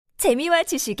재미와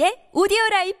지식의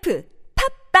오디오라이프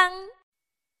팝빵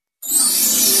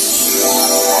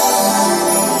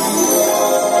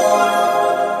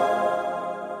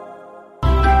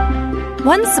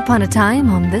Once upon a time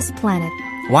on this planet.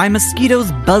 Why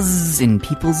mosquitoes buzz in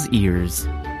people's ears.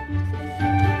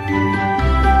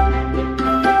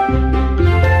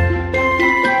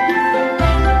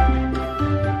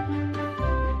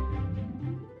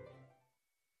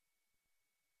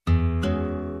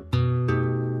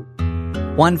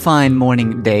 One fine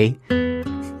morning day,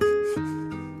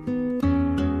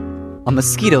 a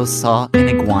mosquito saw an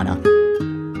iguana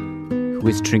who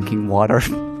was drinking water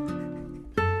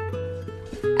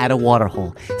at a water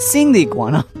hole. Seeing the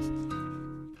iguana,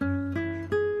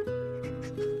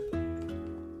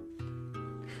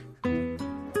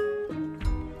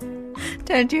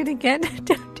 Don't do it again.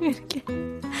 Don't do it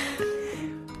again.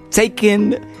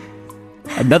 taking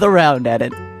another round at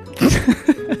it.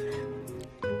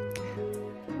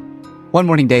 One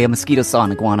morning day, a mosquito saw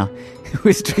an iguana who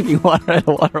was drinking water at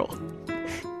a water hole.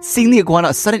 Seeing the iguana,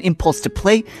 a sudden impulse to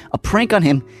play a prank on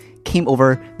him came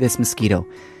over this mosquito.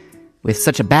 With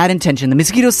such a bad intention, the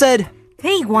mosquito said,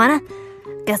 Hey, iguana.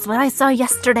 Guess what I saw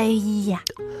yesterday?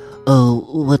 Oh,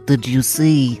 what did you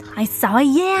see? I saw a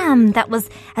yam that was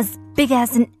as big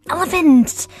as an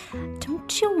elephant.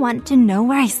 Don't you want to know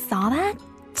where I saw that?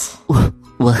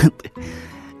 What?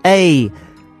 Hey,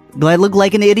 do I look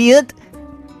like an idiot?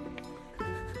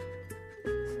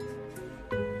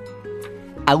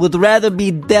 I would rather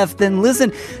be deaf than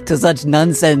listen to such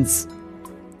nonsense.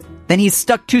 Then he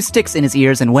stuck 2 sticks in his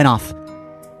ears and went off.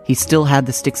 He still had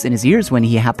the sticks in his ears when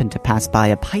he happened to pass by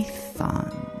a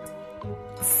python.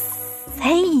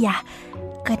 Hey,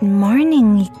 good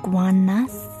morning,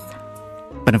 iguanas.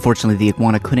 But unfortunately, the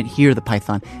iguana couldn't hear the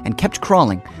python and kept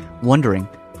crawling, wondering.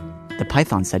 The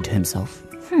python said to himself,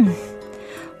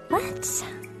 What?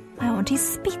 Why won't he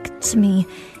speak to me?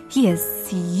 He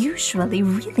is usually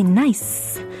really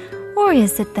nice. Or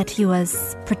is it that he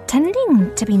was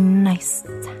pretending to be nice?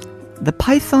 The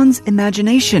python's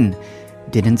imagination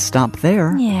didn't stop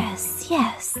there. Yes,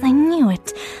 I knew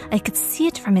it. I could see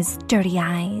it from his dirty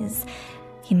eyes.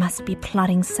 He must be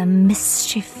plotting some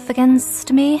mischief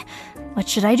against me. What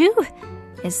should I do?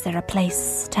 Is there a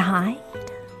place to hide?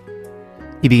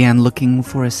 He began looking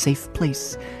for a safe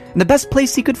place. And the best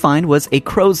place he could find was a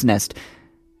crow's nest.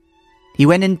 He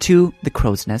went into the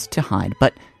crow's nest to hide,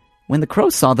 but when the crow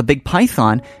saw the big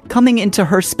python coming into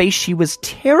her space, she was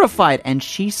terrified and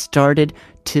she started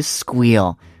to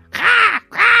squeal.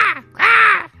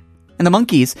 And the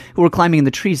monkeys who were climbing in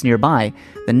the trees nearby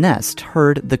the nest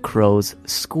heard the crow's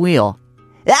squeal.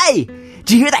 Hey,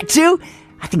 did you hear that too?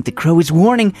 I think the crow is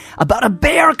warning about a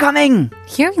bear coming.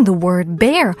 Hearing the word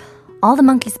bear, all the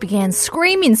monkeys began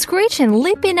screaming, screeching,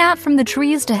 leaping out from the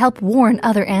trees to help warn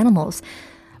other animals.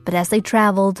 But as they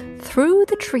traveled through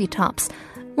the treetops,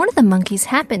 one of the monkeys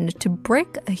happened to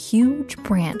break a huge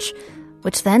branch,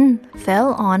 which then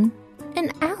fell on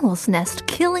an owl's nest,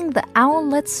 killing the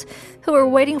owlets who were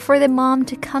waiting for their mom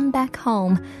to come back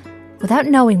home. Without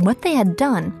knowing what they had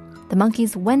done, the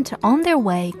monkeys went on their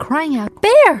way, crying out,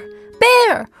 Bear!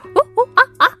 Bear! Ooh, ooh, ah,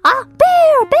 ah, ah,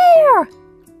 bear! Bear!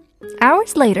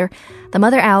 Hours later, the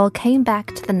mother owl came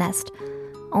back to the nest,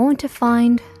 only to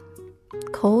find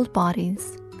cold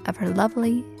bodies of her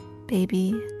lovely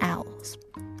baby owls.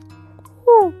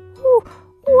 Ooh, ooh,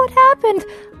 what happened?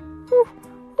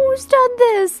 Who's done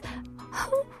this?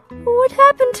 What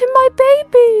happened to my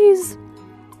babies?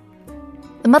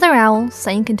 The mother owl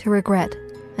sank into regret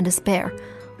and despair.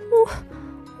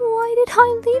 Why did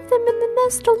I leave them in the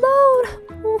nest alone?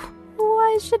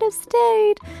 I should have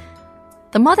stayed.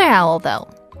 The mother owl, though,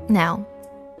 now,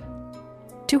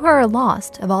 to her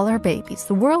loss of all her babies,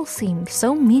 the world seemed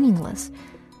so meaningless.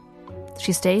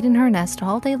 She stayed in her nest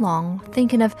all day long,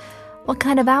 thinking of what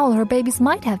kind of owl her babies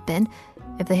might have been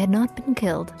if they had not been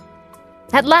killed.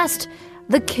 At last,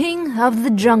 the king of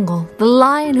the jungle, the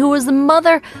lion who was the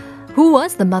mother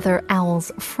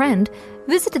owl's friend,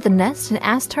 visited the nest and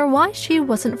asked her why she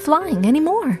wasn't flying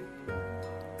anymore.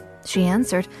 She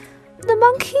answered, The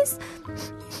monkeys,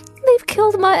 they've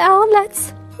killed my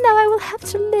owlets. Now I will have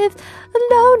to live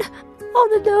alone,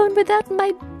 all alone without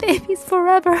my babies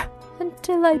forever,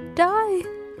 until I die.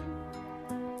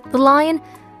 The lion,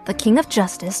 the king of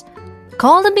justice,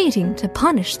 called a meeting to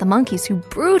punish the monkeys who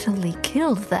brutally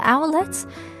killed the owlets.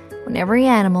 When every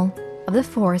animal of the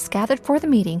forest gathered for the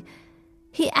meeting,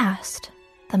 he asked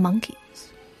the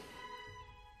monkeys,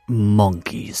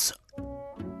 Monkeys,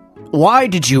 why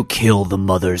did you kill the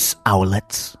mother's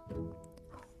owlets?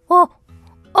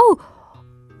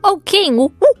 Oh,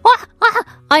 King,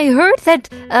 I heard that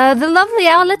the lovely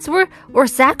owlets were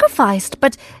sacrificed,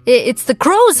 but it's the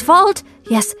crow's fault.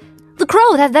 Yes, the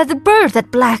crow, the bird,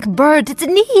 that black bird. It's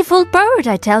an evil bird,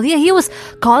 I tell you. He was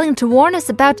calling to warn us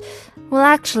about, well,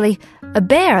 actually, a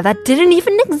bear that didn't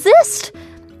even exist.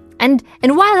 And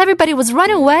while everybody was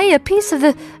running away, a piece of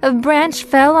the branch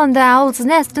fell on the owl's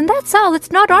nest, and that's all.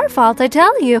 It's not our fault, I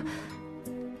tell you.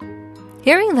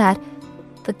 Hearing that,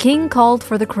 the king called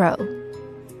for the crow.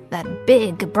 That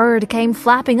big bird came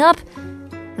flapping up,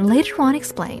 and later on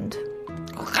explained.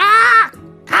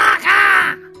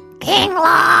 King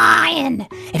Lion!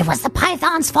 It was the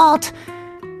python's fault.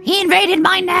 He invaded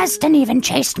my nest and even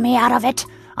chased me out of it.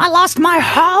 I lost my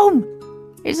home.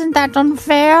 Isn't that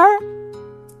unfair?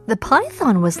 The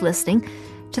python was listening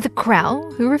to the crow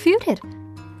who refuted.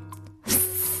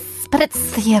 But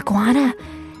it's the iguana.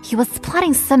 He was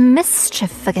plotting some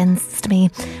mischief against me.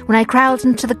 When I crawled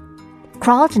into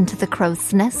the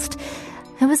crow's nest,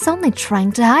 I was only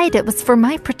trying to hide. It was for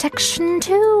my protection,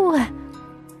 too.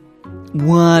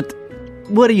 What?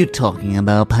 What are you talking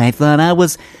about, Python? I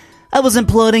wasn't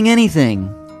plotting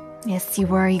anything. Yes, you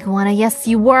were, iguana. Yes,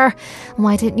 you were.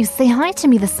 Why didn't you say hi to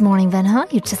me this morning then, huh?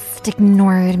 You just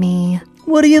ignored me.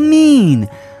 What do you mean?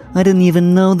 I didn't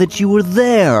even know that you were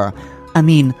there. I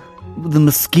mean, the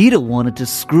mosquito wanted to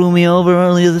screw me over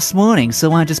earlier this morning,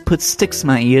 so I just put sticks in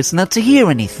my ears not to hear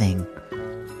anything.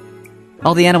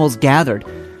 All the animals gathered,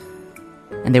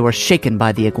 and they were shaken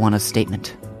by the iguana's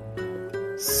statement.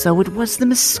 So it was the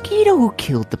mosquito who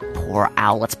killed the poor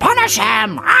owlets. Punish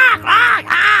him!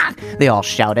 They all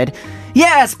shouted.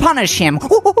 Yes, punish him!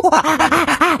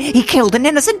 He killed an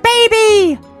innocent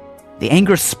baby! The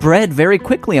anger spread very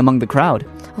quickly among the crowd.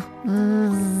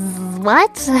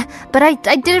 What? But I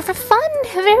did it for fun.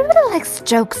 Everybody likes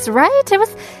jokes, right? It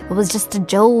was just a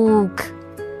joke.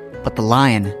 But the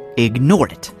lion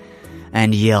ignored it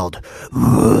and yelled,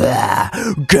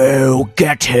 Go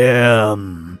get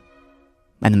him!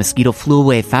 And the mosquito flew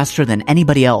away faster than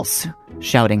anybody else,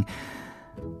 shouting,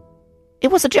 It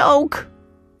was a joke!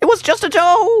 It was just a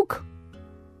joke!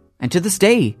 And to this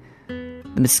day,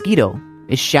 the mosquito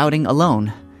is shouting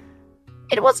alone,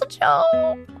 It was a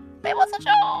joke! It was a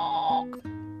joke!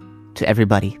 To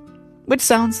everybody, which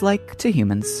sounds like, to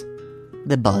humans,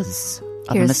 the buzz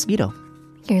of a mosquito.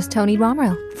 Here's Tony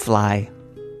Romero. Fly